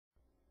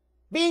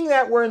Being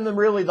that we're in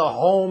really the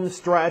home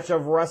stretch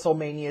of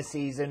WrestleMania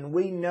season,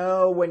 we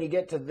know when you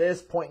get to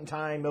this point in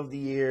time of the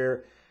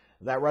year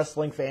that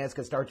wrestling fans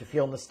can start to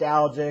feel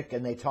nostalgic,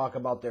 and they talk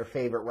about their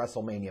favorite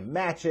WrestleMania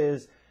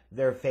matches,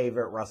 their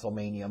favorite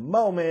WrestleMania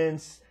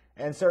moments,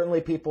 and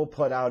certainly people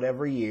put out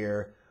every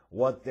year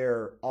what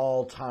their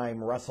all-time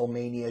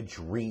WrestleMania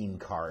dream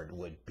card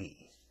would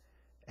be.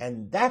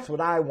 And that's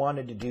what I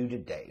wanted to do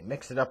today,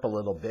 mix it up a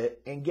little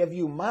bit and give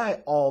you my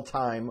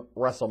all-time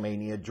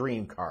WrestleMania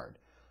dream card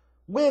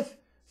with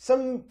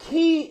some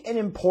key and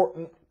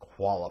important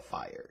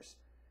qualifiers.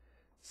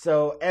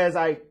 So as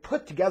I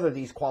put together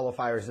these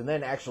qualifiers and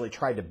then actually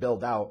tried to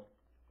build out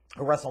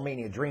a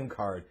WrestleMania dream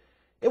card,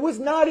 it was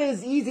not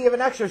as easy of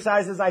an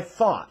exercise as I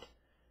thought,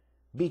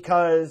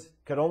 because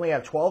could only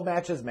have 12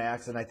 matches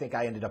max, and I think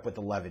I ended up with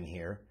 11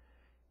 here.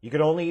 You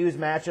could only use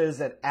matches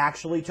that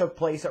actually took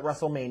place at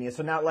WrestleMania,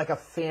 so not like a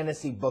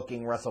fantasy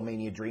booking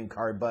WrestleMania dream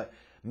card, but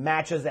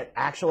matches that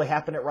actually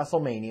happened at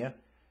WrestleMania.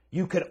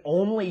 You could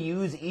only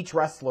use each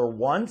wrestler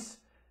once.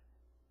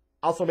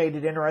 Also made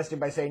it interesting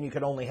by saying you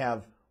could only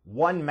have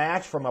one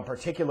match from a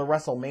particular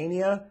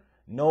WrestleMania,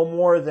 no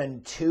more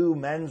than 2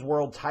 men's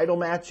world title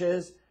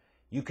matches.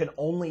 You can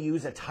only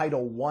use a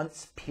title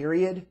once,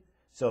 period.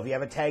 So if you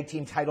have a tag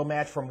team title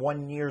match from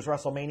one year's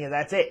WrestleMania,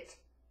 that's it.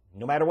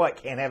 No matter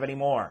what, can't have any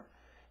more.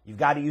 You've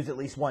got to use at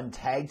least one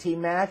tag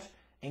team match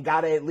and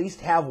got to at least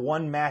have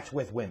one match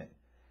with women.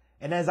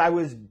 And as I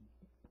was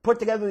put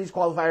together these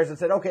qualifiers and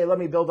said, okay, let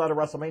me build out a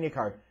WrestleMania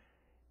card,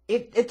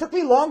 it took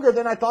me longer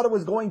than I thought it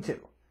was going to.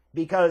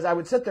 Because I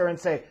would sit there and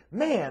say,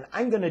 man,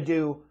 I'm going to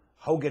do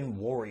Hogan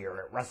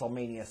Warrior at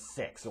WrestleMania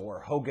 6 or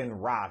Hogan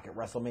Rock at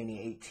WrestleMania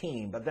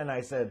 18. But then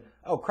I said,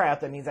 oh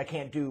crap, that means I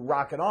can't do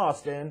Rock and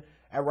Austin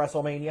at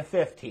WrestleMania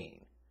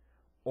 15.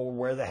 Or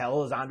where the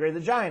hell is Andre the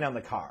Giant on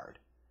the card?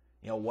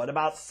 What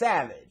about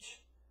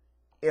Savage?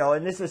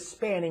 And this is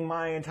spanning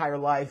my entire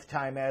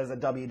lifetime as a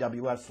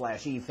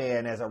WWF/E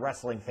fan, as a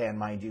wrestling fan,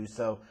 mind you.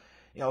 So,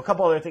 a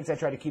couple other things I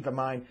try to keep in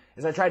mind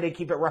is I try to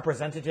keep it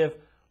representative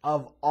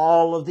of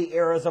all of the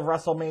eras of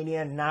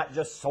WrestleMania, not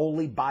just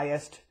solely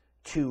biased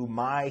to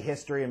my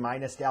history and my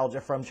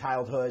nostalgia from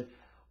childhood.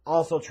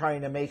 Also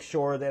trying to make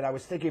sure that I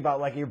was thinking about,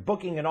 like, you're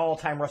booking an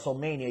all-time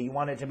WrestleMania, you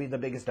want it to be the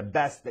biggest and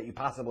best that you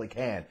possibly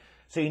can.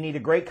 So you need a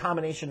great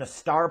combination of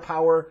star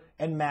power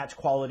and match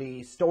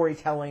quality,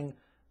 storytelling,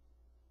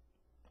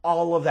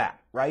 all of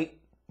that, right?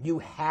 You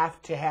have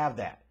to have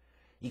that.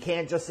 You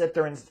can't just sit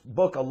there and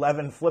book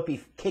 11 flippy,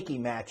 kicky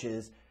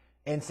matches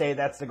and say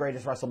that's the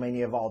greatest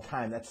WrestleMania of all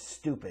time. That's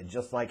stupid.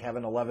 Just like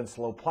having 11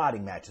 slow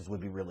plotting matches would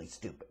be really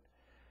stupid.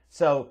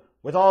 So,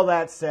 with all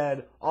that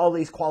said, all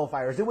these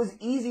qualifiers, it was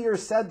easier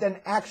said than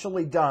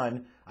actually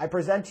done. I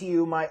present to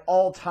you my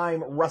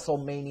all-time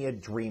WrestleMania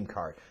dream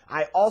card.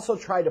 I also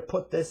try to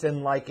put this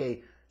in like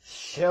a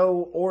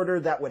show order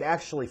that would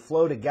actually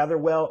flow together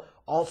well.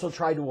 Also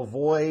try to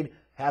avoid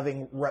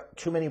having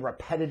too many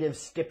repetitive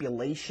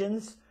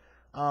stipulations.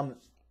 And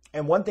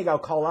one thing I'll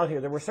call out here,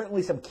 there were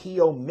certainly some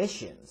key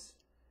omissions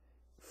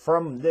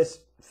from this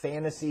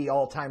fantasy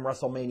all-time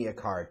WrestleMania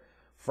card.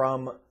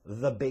 From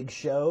The Big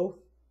Show,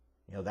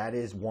 that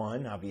is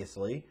one,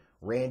 obviously.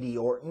 Randy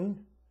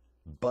Orton,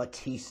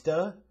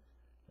 Batista,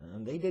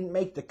 they didn't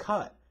make the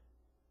cut.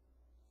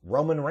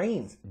 Roman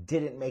Reigns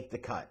didn't make the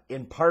cut,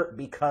 in part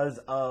because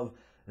of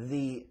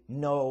the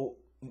no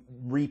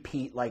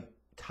repeat,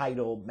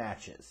 title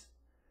matches.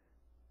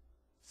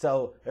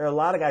 So there are a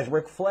lot of guys.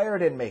 Ric Flair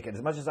didn't make it.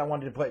 As much as I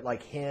wanted to put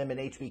him and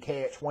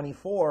HBK at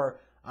 24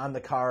 on the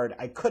card,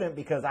 I couldn't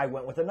because I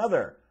went with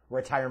another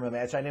retirement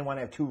match. I didn't want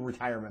to have 2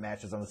 retirement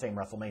matches on the same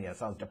WrestleMania. It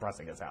sounds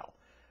depressing as hell.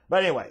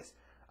 But anyways,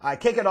 I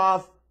kick it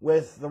off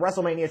with the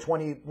WrestleMania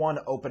 21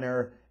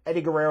 opener,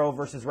 Eddie Guerrero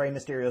versus Rey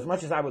Mysterio. As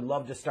much as I would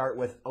love to start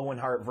with Owen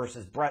Hart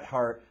versus Bret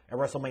Hart at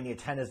WrestleMania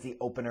 10 as the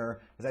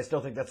opener, because I still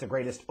think that's the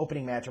greatest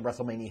opening match of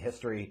WrestleMania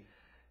history,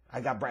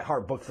 I got Bret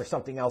Hart booked for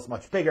something else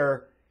much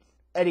bigger.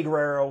 Eddie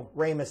Guerrero,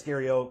 Rey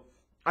Mysterio.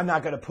 I'm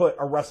not going to put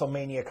a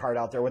WrestleMania card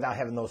out there without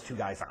having those 2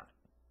 guys on.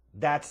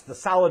 That's the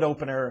solid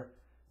opener.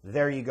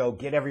 There you go.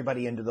 Get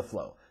everybody into the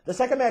flow. The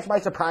second match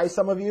might surprise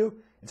some of you.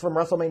 It's from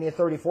WrestleMania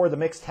 34, the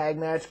mixed tag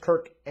match,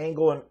 Kurt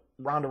Angle and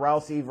Ronda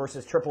Rousey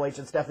versus Triple H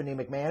and Stephanie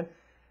McMahon.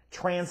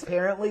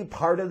 Transparently,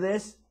 part of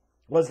this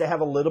was to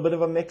have a little bit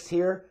of a mix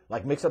here,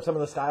 mix up some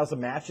of the styles of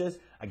matches.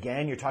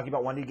 Again, you're talking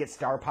about wanting to get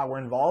star power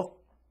involved.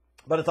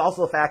 But it's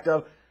also the fact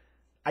of,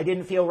 I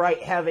didn't feel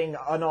right having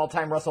an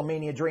all-time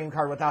WrestleMania dream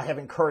card without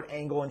having Kurt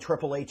Angle and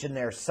Triple H in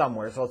there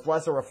somewhere. So it's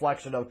less a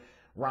reflection of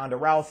Ronda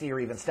Rousey or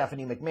even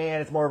Stephanie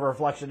McMahon. It's more of a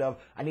reflection of,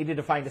 I needed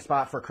to find a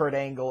spot for Kurt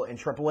Angle and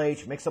Triple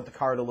H, mix up the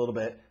card a little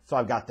bit, so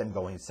I've got them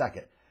going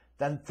second.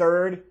 Then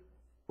third,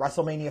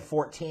 WrestleMania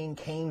 14,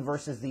 Kane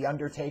versus The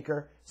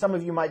Undertaker. Some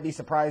of you might be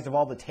surprised of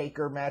all the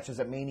Taker matches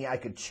at Mania I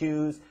could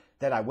choose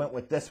that I went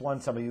with this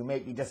one. Some of you may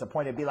be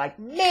disappointed, be like,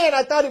 man,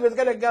 I thought he was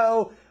going to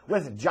go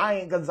with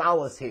Giant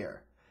Gonzalez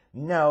here.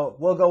 No,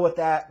 we'll go with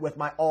that with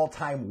my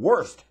all-time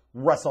worst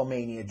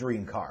WrestleMania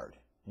dream card.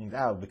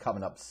 That'll be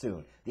coming up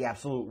soon. The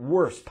absolute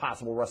worst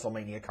possible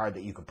WrestleMania card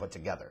that you could put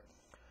together.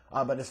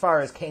 But as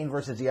far as Kane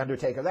versus The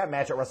Undertaker, that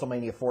match at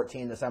WrestleMania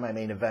 14, the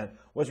semi-main event,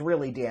 was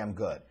really damn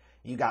good.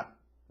 You got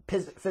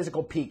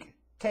physical peak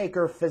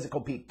Taker,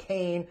 physical peak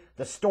Kane.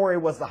 The story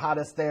was the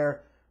hottest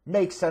there.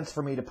 Makes sense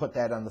for me to put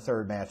that on the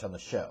third match on the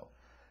show.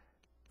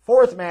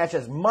 Fourth match,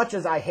 as much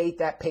as I hate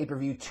that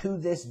pay-per-view to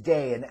this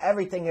day and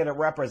everything that it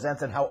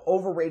represents and how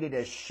overrated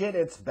as shit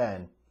it's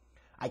been,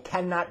 I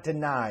cannot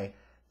deny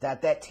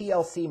that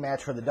TLC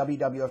match for the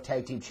WWF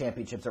Tag Team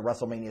Championships at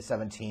WrestleMania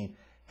 17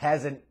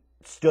 hasn't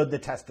stood the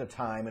test of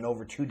time, and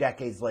over 2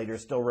 decades later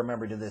still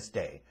remembered to this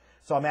day.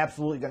 So I'm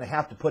absolutely going to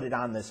have to put it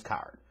on this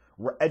card.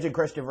 Edge and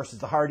Christian versus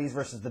the Hardys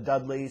versus the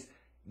Dudleys.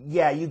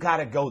 Yeah, you got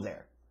to go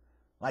there.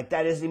 Like,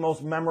 that is the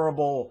most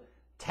memorable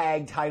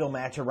tag title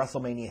match of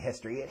WrestleMania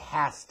history. It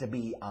has to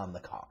be on the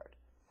card.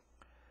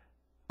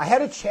 I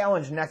had a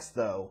challenge next,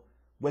 though,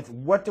 with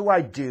what do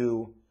I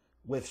do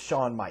with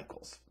Shawn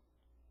Michaels.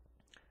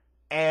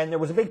 And there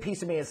was a big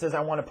piece of me that says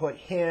I want to put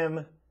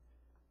him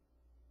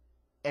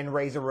and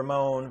Razor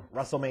Ramon,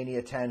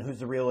 WrestleMania 10, who's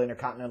the real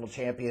Intercontinental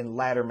Champion,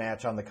 ladder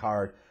match on the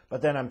card.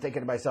 But then I'm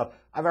thinking to myself,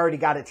 I've already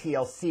got a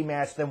TLC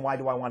match, then why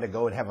do I want to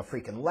go and have a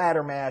freaking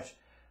ladder match?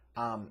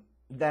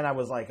 Then I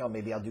was like, oh,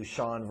 maybe I'll do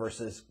Shawn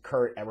versus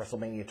Kurt at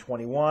WrestleMania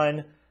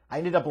 21. I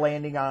ended up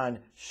landing on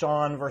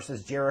Shawn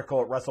versus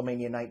Jericho at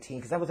WrestleMania 19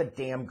 because that was a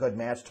damn good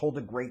match, told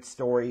a great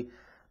story.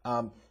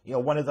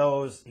 One of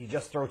those, you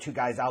just throw 2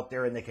 guys out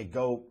there and they could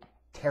go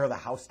tear the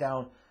house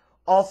down.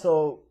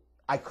 Also,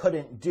 I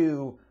couldn't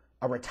do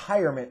a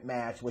retirement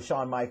match with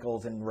Shawn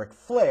Michaels and Ric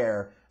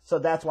Flair, so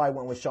that's why I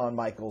went with Shawn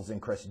Michaels and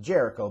Chris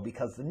Jericho,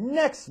 because the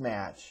next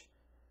match,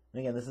 and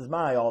again, this is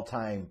my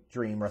all-time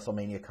dream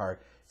WrestleMania card,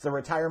 it's the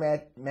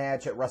retirement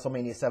match at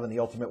WrestleMania 7, The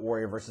Ultimate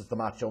Warrior versus the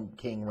Macho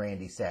King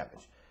Randy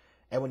Savage.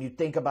 And when you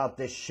think about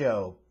this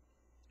show,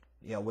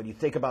 when you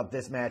think about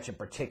this match in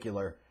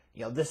particular,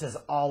 this is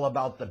all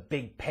about the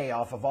big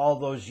payoff of all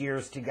those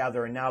years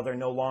together, and now they're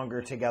no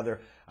longer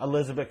together.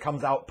 Elizabeth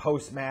comes out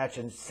post-match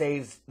and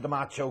saves the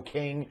Macho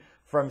King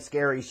from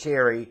Scary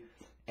Sherry,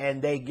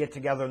 and they get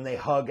together and they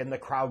hug, and the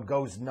crowd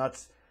goes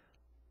nuts.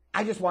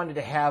 I just wanted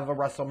to have a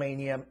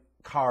WrestleMania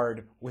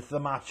card with the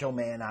Macho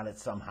Man on it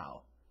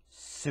somehow.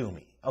 Sue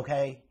me,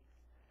 okay?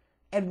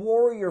 And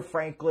Warrior,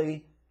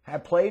 frankly,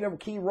 had played a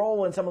key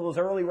role in some of those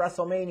early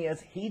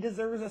WrestleManias. He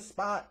deserves a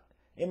spot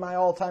in my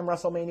all-time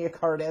WrestleMania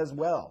card as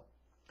well.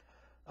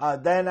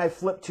 Then I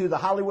flipped to the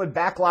Hollywood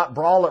Backlot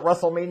Brawl at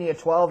WrestleMania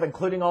 12,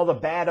 including all the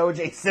bad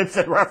O.J.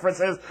 Simpson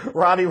references,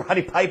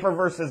 Roddy Piper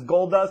versus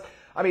Goldust.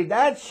 I mean,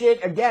 that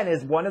shit, again,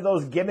 is one of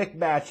those gimmick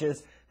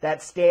matches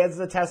that stands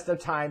the test of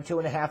time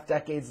 2.5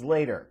 decades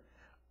later.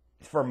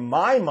 For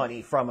my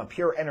money, from a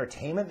pure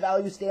entertainment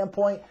value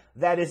standpoint,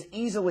 that is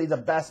easily the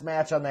best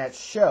match on that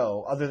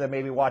show, other than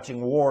maybe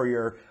watching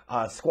Warrior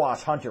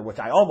squash Hunter, which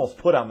I almost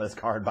put on this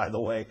card, by the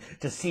way,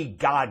 to see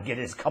God get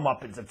his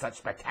comeuppance in such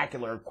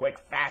spectacular, quick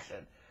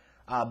fashion.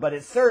 But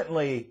it's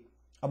certainly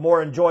a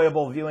more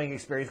enjoyable viewing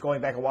experience going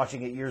back and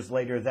watching it years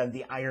later than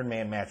the Iron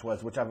Man match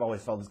was, which I've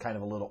always felt is kind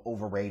of a little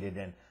overrated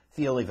and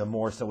feel even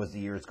more so as the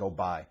years go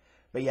by.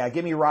 But yeah,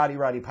 give me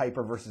Roddy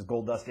Piper versus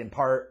Goldust in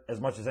part, as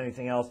much as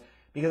anything else,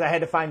 because I had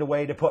to find a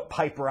way to put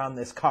Piper on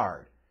this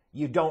card.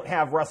 You don't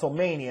have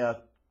WrestleMania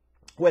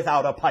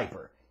without a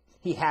Piper.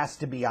 He has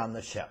to be on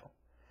the show.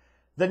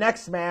 The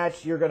next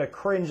match, you're going to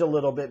cringe a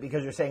little bit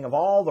because you're saying of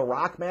all the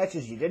Rock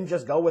matches, you didn't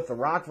just go with The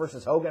Rock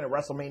versus Hogan at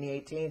WrestleMania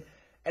 18,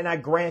 and I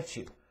grant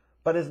you.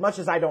 But as much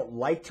as I don't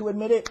like to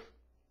admit it,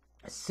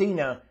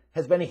 Cena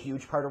has been a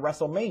huge part of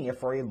WrestleMania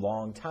for a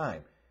long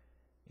time.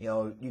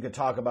 You could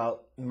talk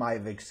about, might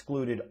have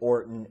excluded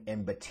Orton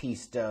and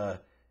Batista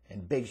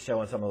and Big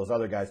Show and some of those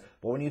other guys.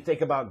 But when you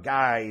think about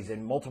guys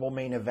in multiple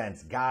main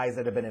events, guys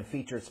that have been in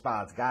featured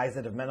spots, guys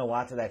that have meant a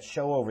lot to that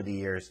show over the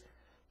years,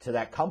 to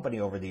that company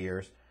over the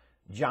years,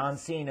 John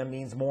Cena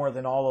means more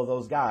than all of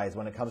those guys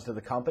when it comes to the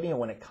company and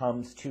when it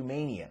comes to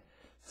Mania.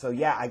 So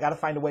yeah, I got to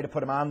find a way to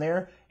put him on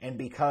there. And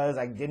because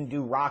I didn't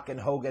do Rock and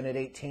Hogan at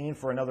 18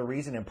 for another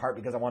reason, in part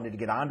because I wanted to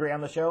get Andre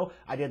on the show,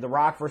 I did The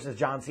Rock versus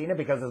John Cena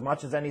because as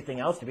much as anything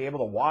else, to be able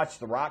to watch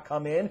The Rock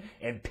come in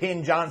and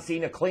pin John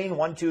Cena clean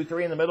 1, 2,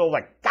 3 in the middle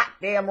of the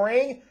goddamn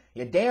ring,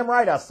 you're damn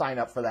right I'll sign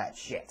up for that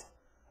shit.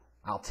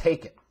 I'll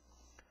take it.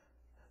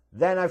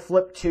 Then I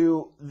flipped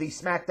to the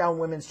SmackDown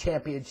Women's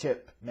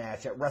Championship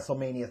match at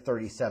WrestleMania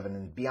 37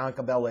 and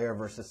Bianca Belair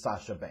versus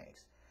Sasha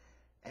Banks.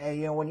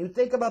 And, when you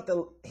think about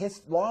the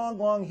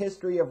long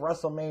history of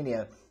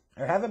WrestleMania,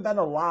 there haven't been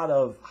a lot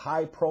of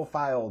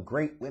high-profile,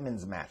 great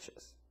women's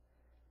matches.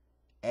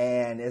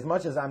 And as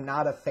much as I'm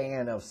not a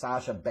fan of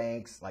Sasha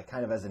Banks, like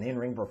kind of as an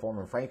in-ring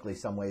performer, frankly,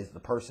 some ways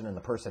the person and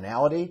the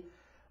personality,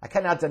 I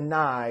cannot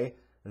deny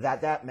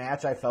that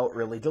match I felt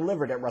really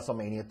delivered at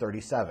WrestleMania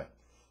 37.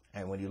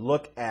 And when you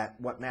look at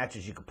what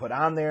matches you could put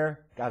on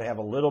there, got to have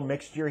a little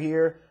mixture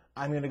here.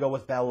 I'm going to go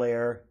with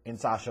Belair and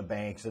Sasha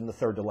Banks in the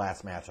third to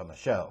last match on the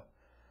show.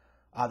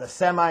 The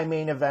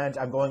semi-main event,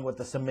 I'm going with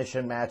the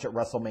submission match at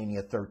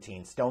WrestleMania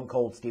 13, Stone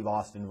Cold Steve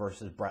Austin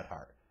versus Bret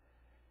Hart.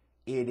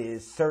 It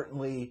is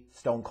certainly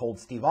Stone Cold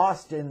Steve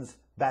Austin's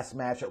best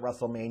match at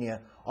WrestleMania.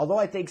 Although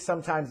I think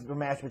sometimes the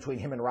match between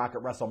him and Rock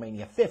at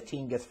WrestleMania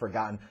 15 gets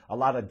forgotten. A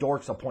lot of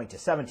dorks will point to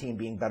 17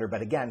 being better,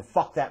 but again,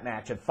 fuck that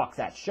match and fuck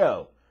that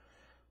show.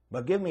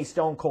 But give me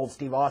Stone Cold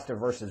Steve Austin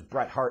versus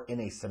Bret Hart in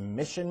a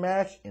submission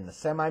match in the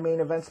semi-main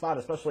event spot,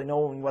 especially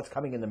knowing what's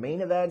coming in the main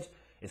event.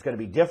 It's going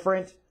to be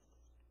different.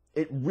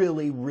 It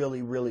really,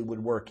 really, really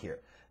would work here.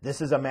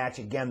 This is a match,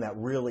 again, that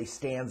really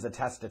stands the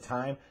test of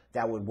time,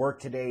 that would work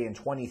today in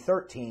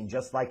 2013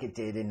 just like it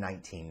did in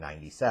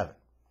 1997.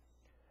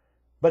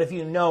 But if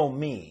you know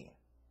me,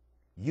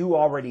 you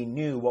already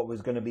knew what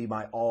was going to be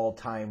my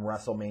all-time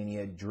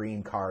WrestleMania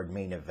dream card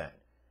main event.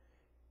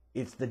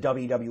 It's the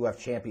WWF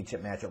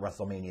Championship match at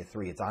WrestleMania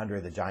 3. It's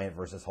Andre the Giant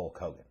versus Hulk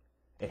Hogan.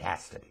 It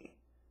has to be.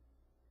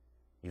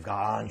 You've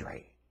got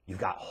Andre. You've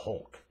got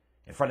Hulk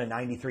in front of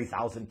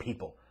 93,000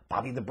 people.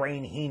 Bobby the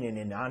Brain Heenan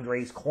in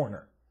Andre's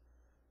corner.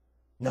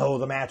 No,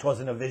 the match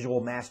wasn't a visual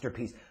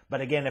masterpiece.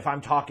 But again, if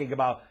I'm talking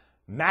about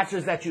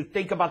matches that you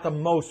think about the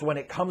most when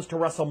it comes to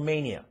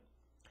WrestleMania,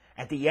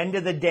 at the end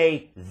of the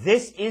day,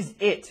 this is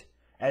it.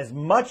 As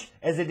much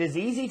as it is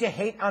easy to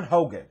hate on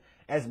Hogan,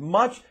 as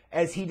much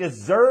as he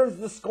deserves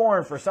the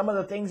scorn for some of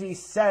the things he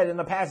said in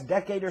the past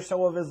decade or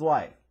so of his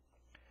life,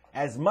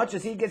 as much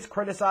as he gets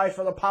criticized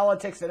for the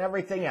politics and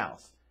everything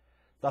else,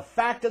 the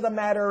fact of the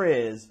matter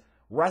is,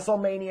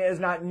 WrestleMania is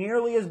not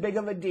nearly as big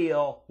of a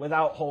deal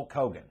without Hulk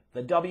Hogan.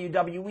 The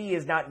WWE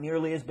is not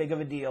nearly as big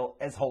of a deal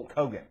as Hulk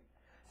Hogan.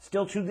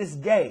 Still to this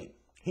day,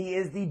 he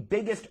is the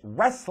biggest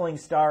wrestling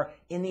star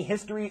in the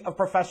history of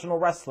professional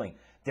wrestling.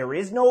 There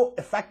is no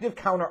effective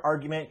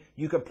counter-argument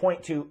you could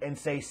point to and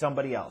say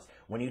somebody else.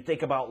 When you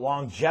think about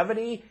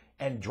longevity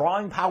and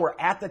drawing power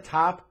at the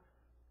top,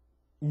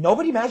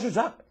 nobody measures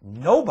up.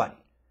 Nobody.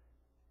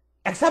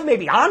 Except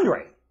maybe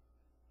Andre.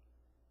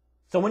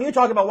 So when you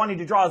talk about wanting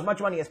to draw as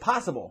much money as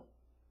possible,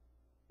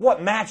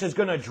 what match is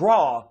going to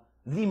draw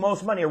the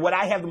most money, or what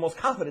I have the most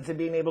confidence in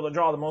being able to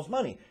draw the most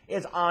money,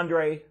 is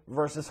Andre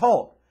versus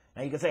Hulk.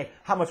 Now you can say,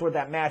 how much would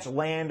that match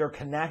land or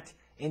connect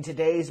in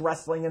today's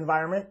wrestling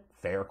environment?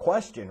 Fair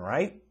question,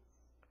 right?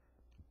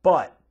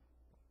 But,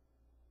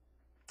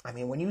 I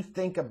mean, when you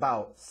think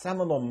about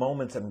seminal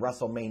moments in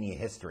WrestleMania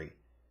history,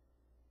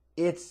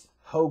 it's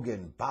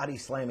Hogan body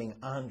slamming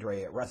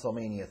Andre at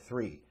WrestleMania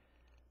 3.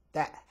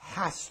 That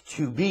has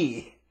to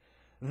be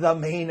the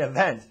main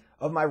event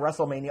of my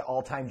WrestleMania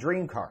all-time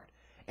dream card.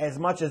 As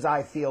much as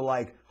I feel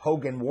like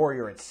Hogan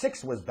Warrior at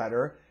 6 was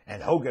better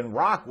and Hogan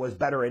Rock was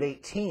better at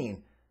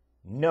 18,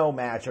 no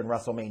match in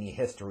WrestleMania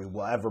history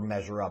will ever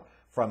measure up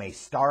from a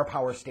star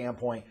power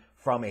standpoint,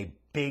 from a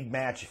big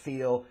match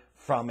feel,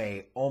 from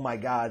a, oh my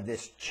God,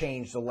 this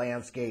changed the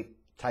landscape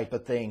type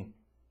of thing.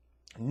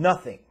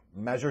 Nothing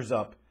measures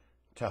up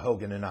to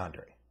Hogan and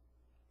Andre.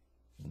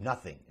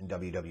 Nothing in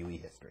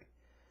WWE history.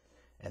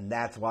 And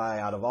that's why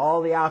out of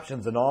all the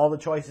options and all the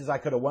choices I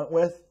could have went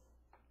with,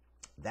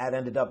 that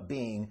ended up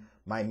being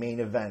my main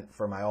event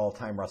for my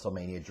all-time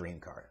WrestleMania dream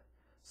card.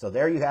 So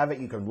there you have it.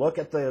 You can look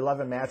at the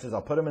 11 matches.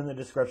 I'll put them in the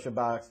description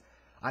box.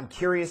 I'm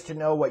curious to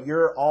know what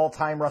your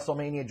all-time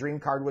WrestleMania dream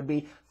card would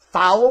be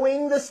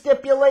following the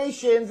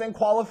stipulations and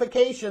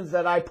qualifications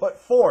that I put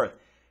forth.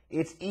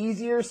 It's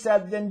easier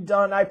said than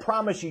done, I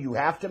promise you. You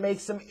have to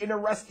make some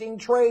interesting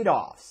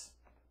trade-offs.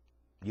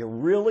 You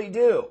really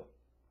do.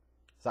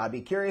 So I'd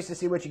be curious to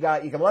see what you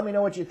got. You can let me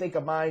know what you think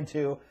of mine,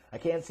 too. I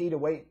can't see to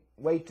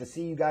wait to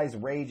see you guys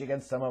rage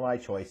against some of my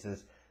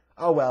choices.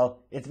 Oh,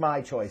 well, it's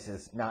my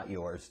choices, not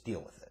yours.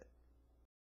 Deal with it.